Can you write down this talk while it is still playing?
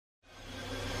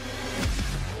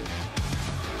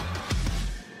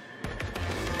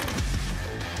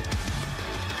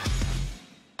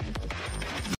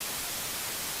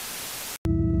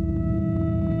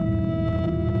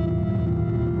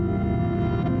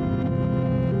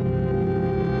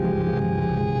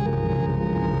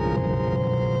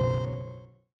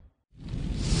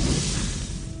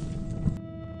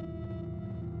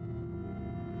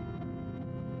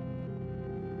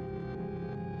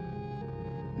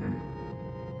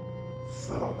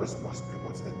So this must be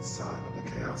what's inside of the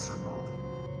Chaos Emerald.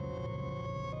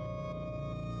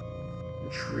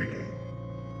 Intriguing.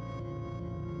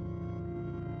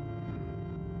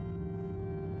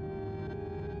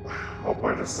 Hope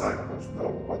my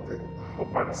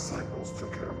disciples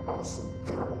took care of Awesome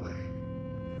thoroughly,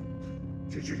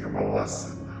 teaching him a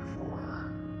lesson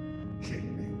for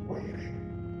keeping me waiting.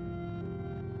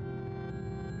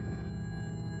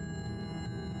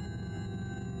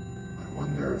 I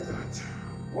wonder if that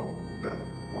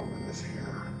woman is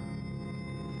here.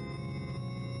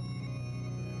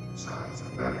 Besides, I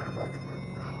met her back in my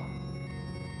realm.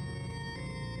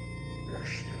 There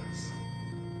she is.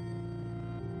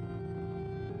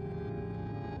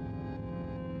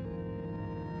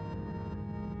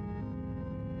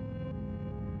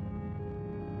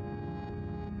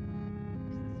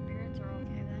 Spirits are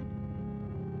okay then?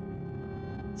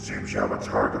 Seems you have a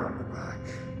target on your back.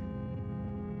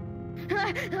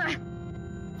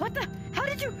 What the? How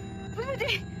did you?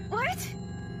 What?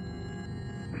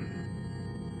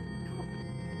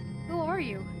 Who are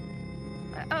you?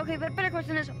 Okay, but better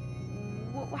question is,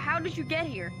 how did you get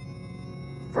here?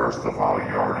 First of all, you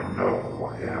already know who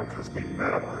I am because we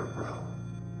met at my realm.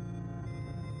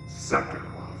 Second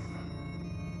off,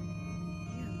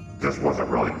 this wasn't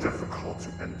really difficult to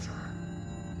enter.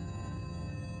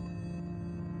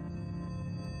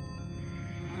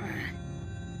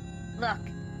 Look,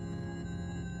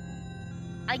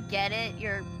 I get it.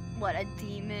 You're, what, a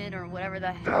demon or whatever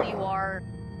the hell you are.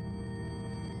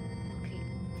 Okay,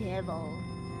 devil.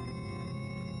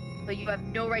 But you have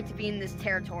no right to be in this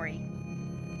territory.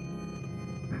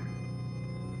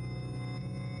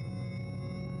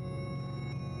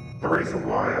 The reason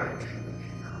why I came in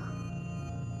here,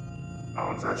 I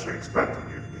was actually expecting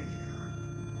you to be here.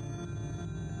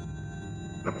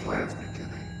 The plan's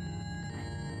beginning.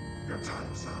 Your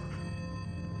time's up.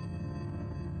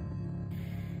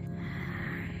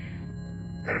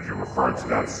 And if you're referring to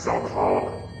that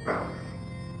so-called bounty,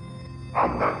 I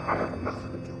have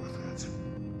nothing to do with it.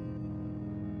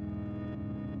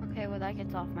 Okay, well that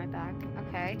gets off my back.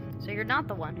 Okay, so you're not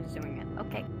the one who's doing it.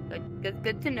 Okay,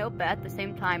 good to know, but at the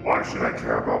same time... Why should I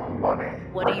care about money?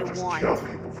 What do you just want? Kill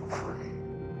people for free.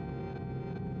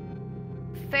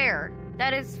 Fair.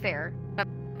 That is fair. But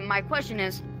my question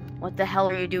is, what the hell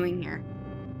are you doing here?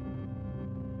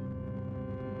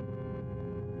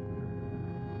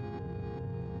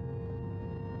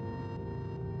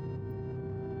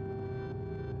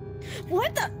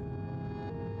 What the?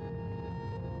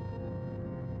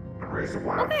 The reason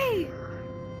why I'm here.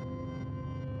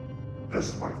 This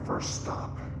is my first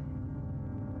stop.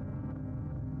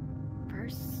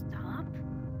 First stop?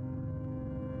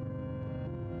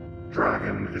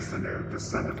 Dragon is the new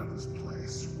descendant of this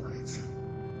place, right?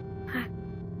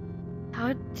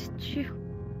 How did you?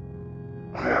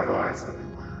 I have eyes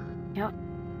everywhere. Yep.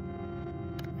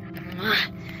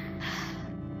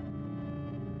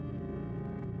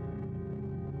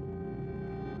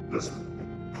 This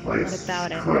place What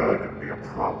about it? could be a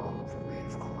problem for me,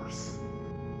 of course.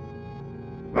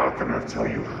 Not gonna tell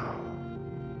you how.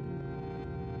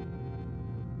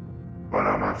 But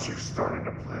I'm actually starting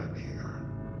to plan here.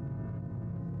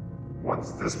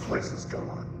 Once this place is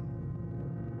gone,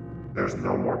 there's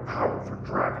no more power for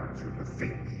Dragon to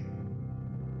defeat me.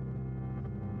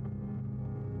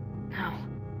 No.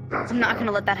 That's I'm not what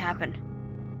gonna let that happen.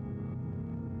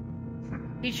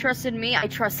 He trusted me, I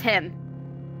trust him.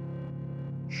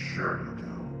 Sure you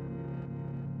do.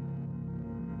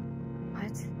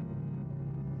 What?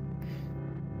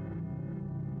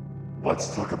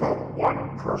 Let's talk about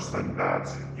one person that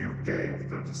you gave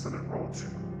the Descendant role to.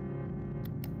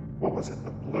 What was it,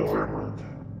 the Blue Emerald?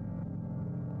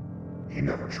 He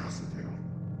never trusted you.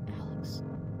 Alex.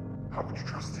 How could you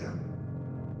trust him?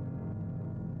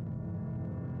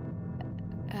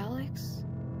 Alex?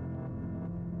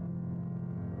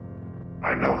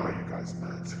 I know how you guys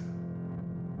met.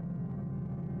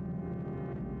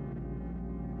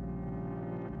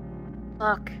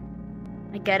 Look,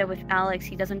 I get it with Alex,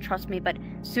 he doesn't trust me, but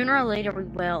sooner or later we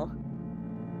will.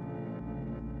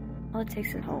 All it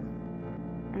takes is hope.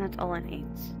 And that's all it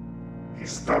needs. He's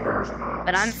stubborn as an ox.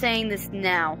 But I'm saying this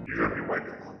now. You're gonna be waiting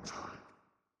a long time.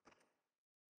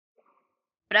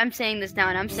 But I'm saying this now,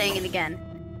 and I'm saying it again.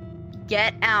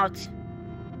 Get out.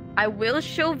 I will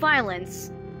show violence.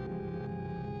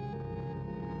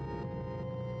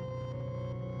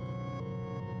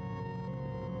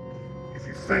 If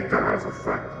you think that has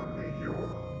effect on me, you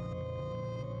will.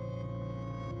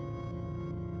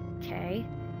 Okay.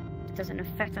 If it doesn't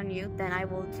affect on you, then I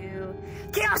will do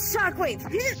Chaos Shockwave!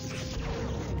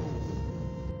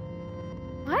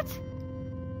 What?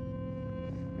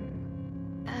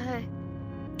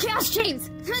 Chaos chains!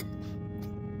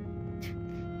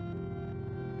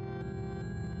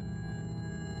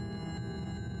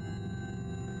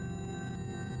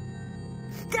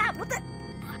 That, what the?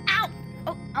 Ow!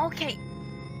 Oh, okay.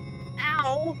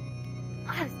 Ow!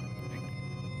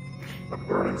 A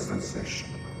burning sensation,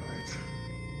 right?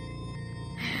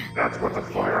 That's what the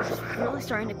fires of It's hell really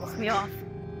starting to piss me off.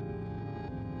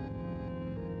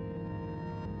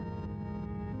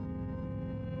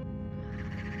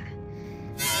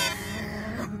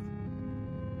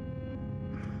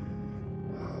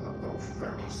 Oh,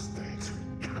 feral state.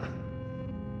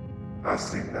 I've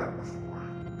seen that before.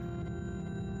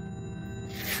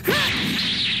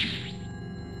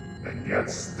 And yet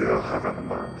still haven't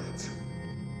learned it.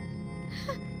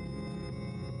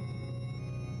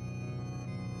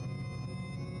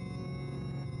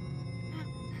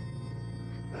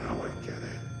 Now I get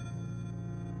it.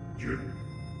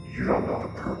 You don't know the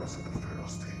purpose of the feral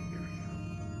state, do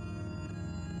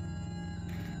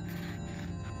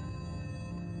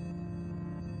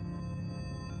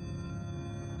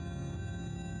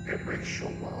you? It makes you a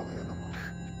wild animal.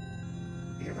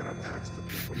 Even attacks the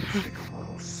people you stay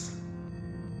close.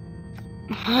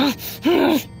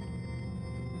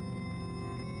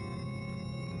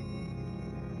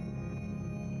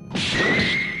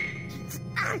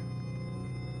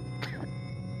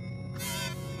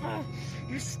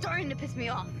 You're starting to piss me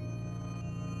off.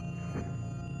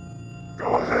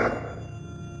 Go ahead.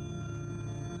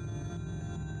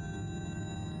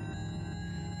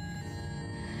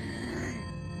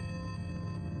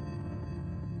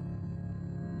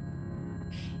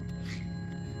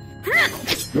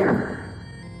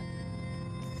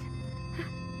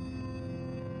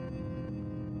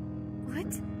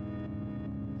 What?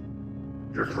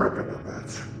 You're tripping a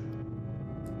bit.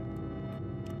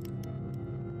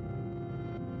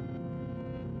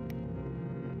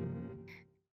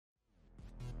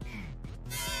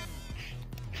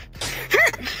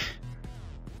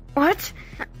 What?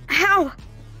 How?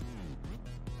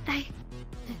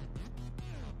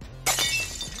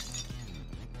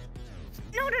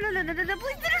 No,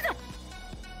 please, no.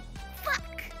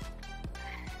 Fuck.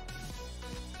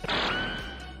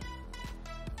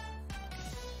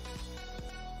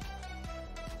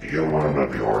 Do you want to know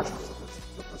the origins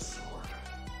of this sword?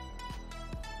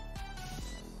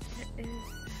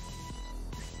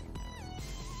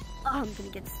 I'm gonna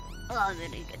get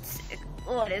sick.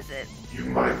 What is it? You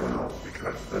might know,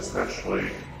 because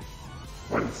essentially,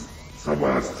 when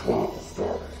someone has told the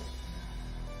story,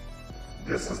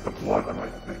 this is the blood of my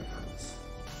victims.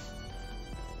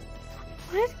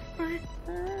 What?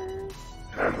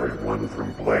 Everyone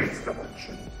from Blade's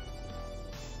dimension.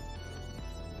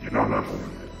 You don't know who he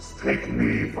is. Take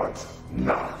me, but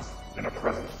not in a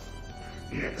present.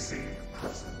 VRChat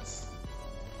presence.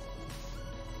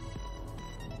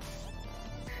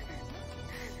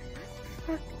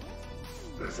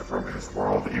 These are from his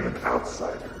world, even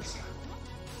outsiders.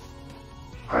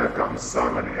 I have gotten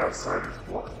so many outsiders'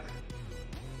 blood,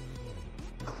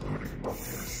 including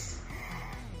Mobius.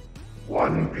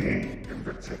 One being in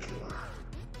particular.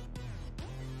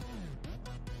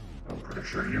 I'm pretty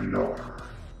sure you know her.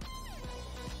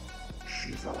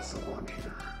 She's also on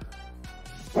here,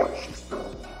 but she's still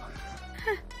alive.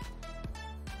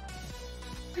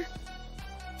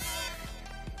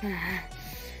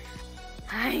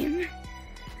 I'm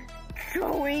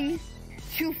going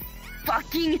to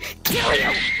fucking kill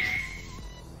you!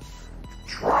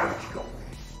 Try to kill me.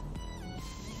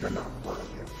 You're not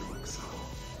worthy of doing so.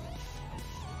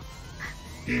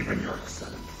 Even your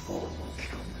Descendant form will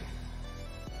kill me.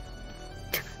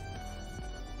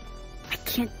 I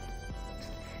can't.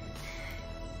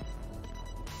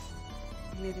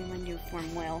 Maybe my new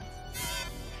form will.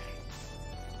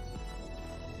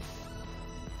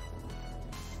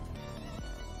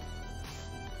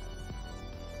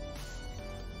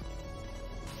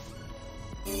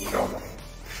 Kill me.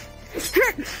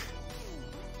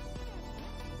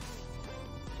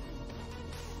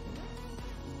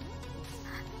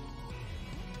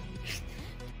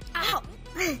 Ow!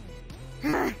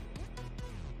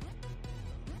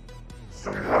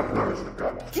 So you have noticed I've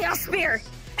gotten Chaos Spear!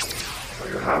 So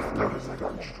you have noticed I've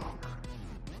gotten stronger.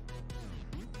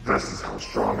 This is how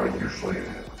strong I usually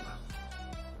am.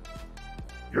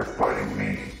 You're fighting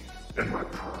me in my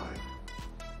prime.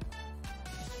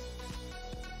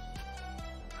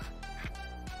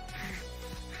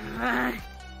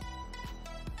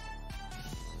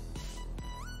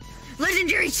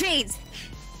 Legendary chains!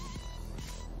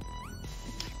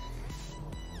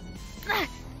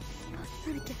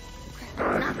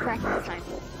 Not crack this time.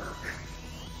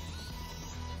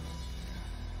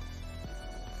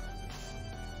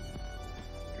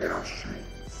 chaos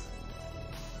chains.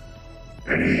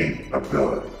 Any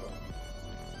ability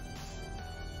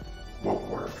won't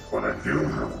work, but I do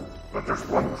have. But there's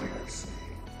one thing I see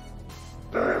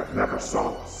that I have never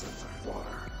saw since I fought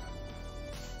her.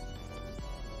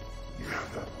 You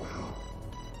have that will.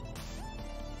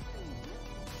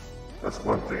 That's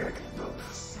one thing I can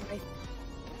notice.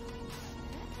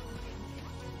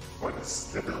 But it's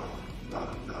still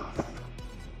not enough.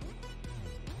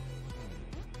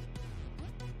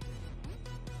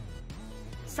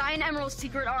 Cyan Emerald's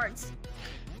secret arts.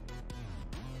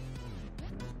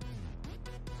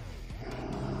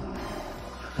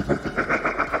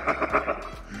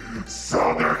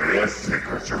 So there is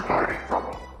secrets you're hiding from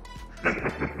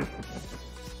him.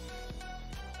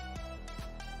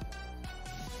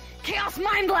 Chaos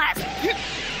Mind Blast!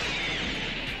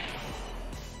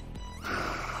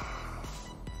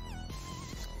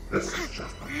 This is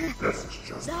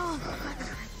just No,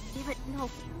 pathetic. leave it, no.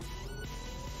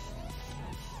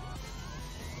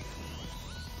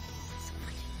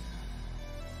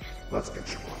 Let's get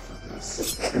you off of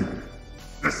this.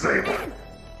 Disable.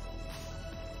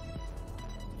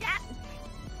 Yeah.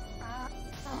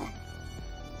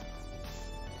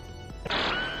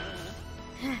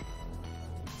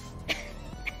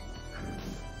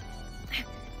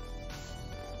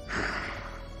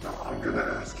 Now I'm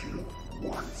gonna ask you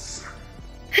once.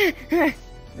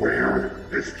 Where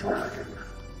is Dragon?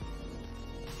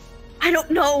 I don't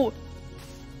know.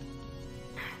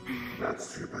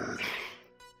 That's too bad.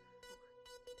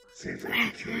 Seems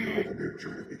like the kill you where the new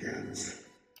journey begins.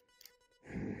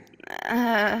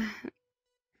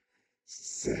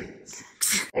 Sit.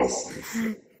 I'll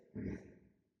stay.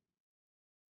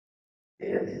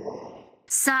 There you are.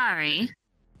 Sorry,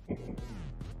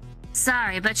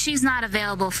 but she's not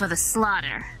available for the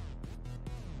slaughter.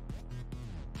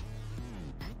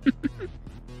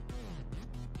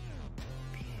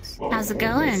 How's it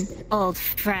going, old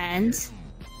friend?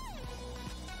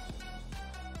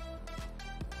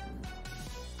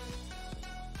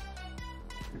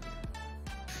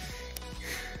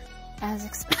 As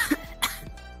expected.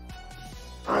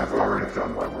 I've already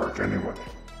done my work anyway.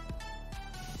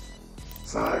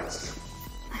 Besides,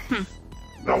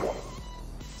 no.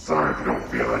 Sorry if you don't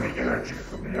feel any energy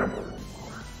from the Emerald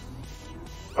anymore.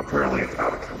 Apparently it's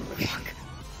out of commission.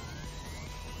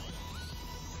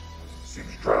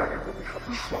 Seems Dragon will be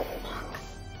having trouble now.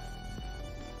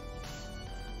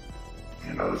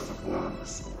 You notice the blood on the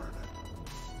sword?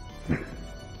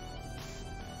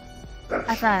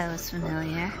 I thought it was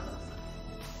familiar.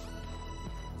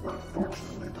 But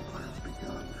unfortunately, the plan's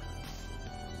begun.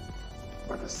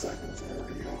 But the second's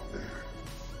already out there.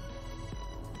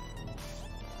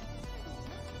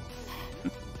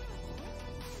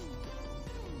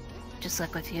 Just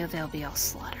like with you, they'll be all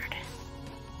slaughtered.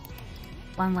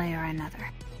 One way or another.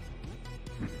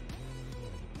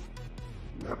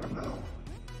 Never know.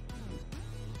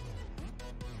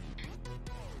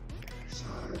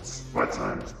 Besides, my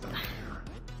time is done here.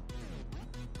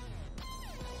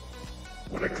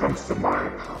 When it comes to my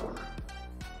power,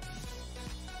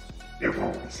 it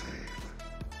won't be saved.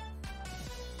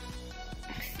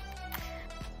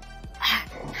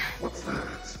 Oh, what's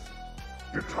that?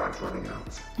 Your time's running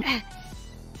out.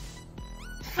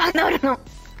 No.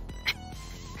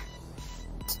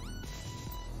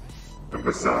 And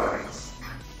besides,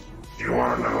 do you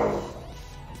want to know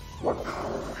what power I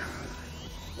had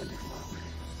when you loved me?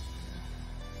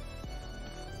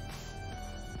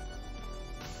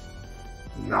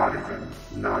 Not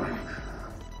even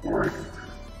half, or even 10.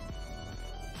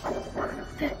 I was fighting a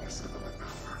 5% of that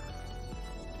power.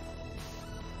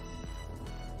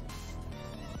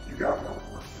 You got more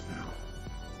work to do.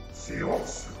 See you all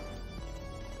soon.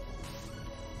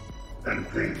 And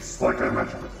please, like I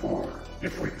mentioned before,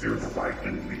 if we do fight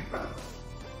in lead battle,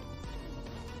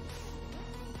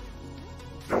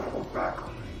 don't hold back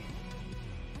on me,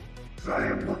 because I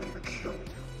am looking to kill you.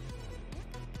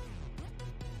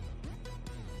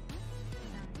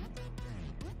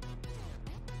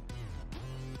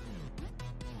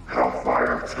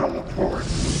 Hellfire teleport.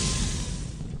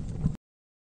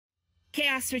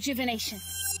 Chaos rejuvenation.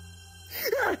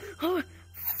 Oh,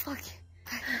 fuck.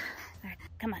 Alright,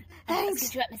 come on. Thanks.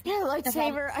 Let's get you up, Miss Yeah, No problem.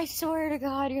 lightsaber. I swear to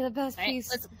God, you're the best Alright, piece.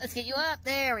 let's get you up.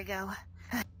 There we go.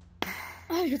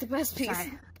 Oh, you're the best piece.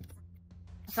 Sorry.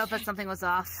 I felt that something was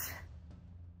off.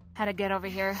 Had to get over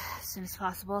here as soon as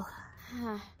possible.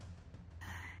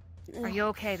 Are you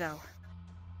okay, though?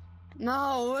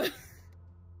 No.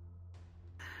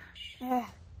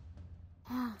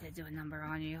 Did do a number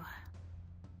on you.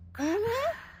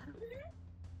 Uh-huh.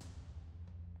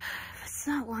 If it's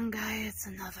not one guy, it's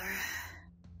another.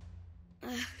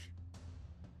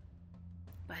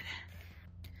 But...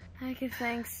 Okay,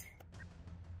 thanks.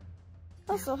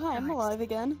 Also, hi, I'm alive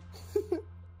again.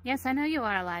 Yes, I know you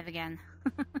are alive again.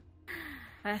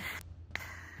 But...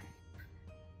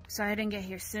 Sorry I didn't get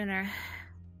here sooner.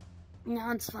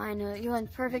 No, it's fine. You're in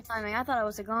perfect timing. I thought I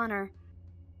was a goner.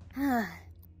 I'm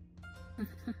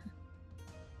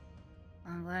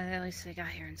glad at least we got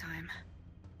here in time.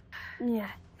 Yeah.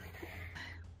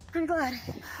 I'm glad.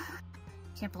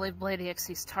 Can't believe Blade.exe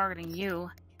is targeting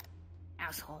you.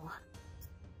 Asshole.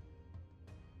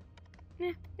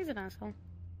 Yeah, he's an asshole.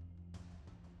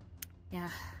 Yeah.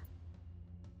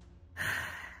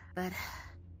 But...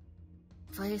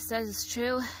 if what he says is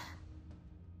true...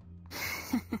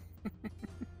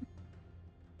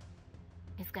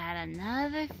 he's got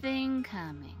another thing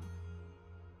coming.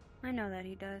 I know that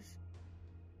he does.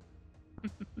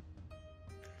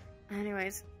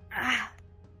 Anyways,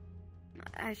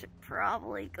 I should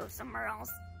probably go somewhere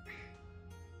else.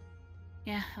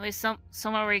 Yeah, at least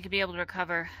somewhere where you could be able to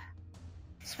recover.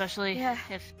 Especially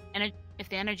if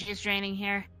the energy is draining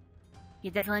here.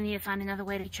 You definitely need to find another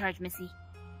way to charge, Missy.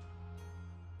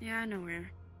 Yeah, I know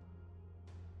where.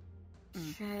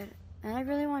 Shit. And I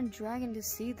really want Dragon to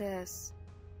see this.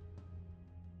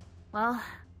 Well,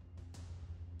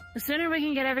 the sooner we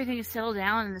can get everything settled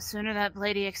down and the sooner that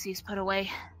Blade.exe is put away,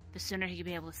 the sooner he can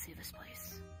be able to see this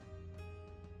place.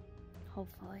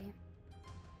 Hopefully.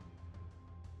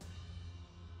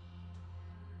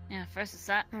 Yeah, first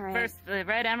Alright. the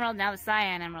red emerald, now the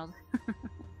cyan emerald.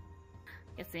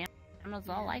 Guess the emeralds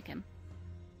all like him.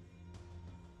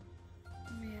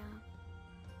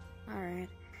 Yeah. Alright.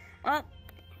 Well,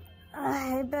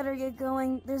 I better get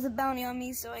going. There's a bounty on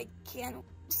me, so I can't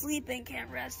sleep and can't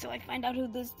rest till I find out who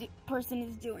this person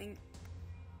is doing.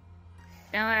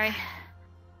 Don't worry.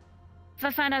 If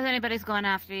I find out anybody's going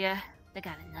after you, they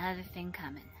got another thing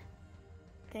coming.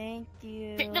 Thank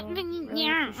you.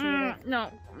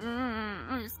 No.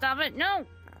 Stop it. No.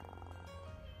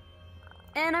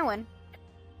 And I win.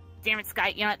 Damn it, Sky.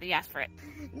 You don't have to ask for it.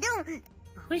 No.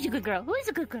 Who's a good girl? Who's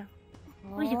a good girl?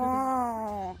 Who's a good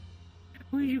girl? Oh.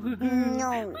 Who's a good girl?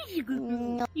 No. Who's a good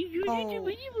girl?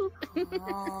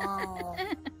 Oh.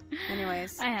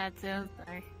 Anyways. I had to.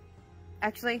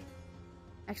 I'm sorry.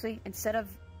 Actually, instead of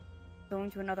going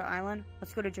to another island,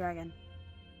 let's go to Dragon.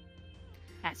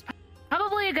 That's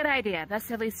probably a good idea.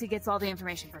 Best at least he gets all the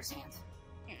information firsthand.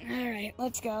 Alright,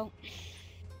 let's go.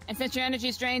 And since your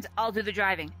energy's drained, I'll do the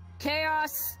driving.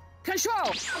 Chaos,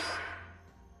 control!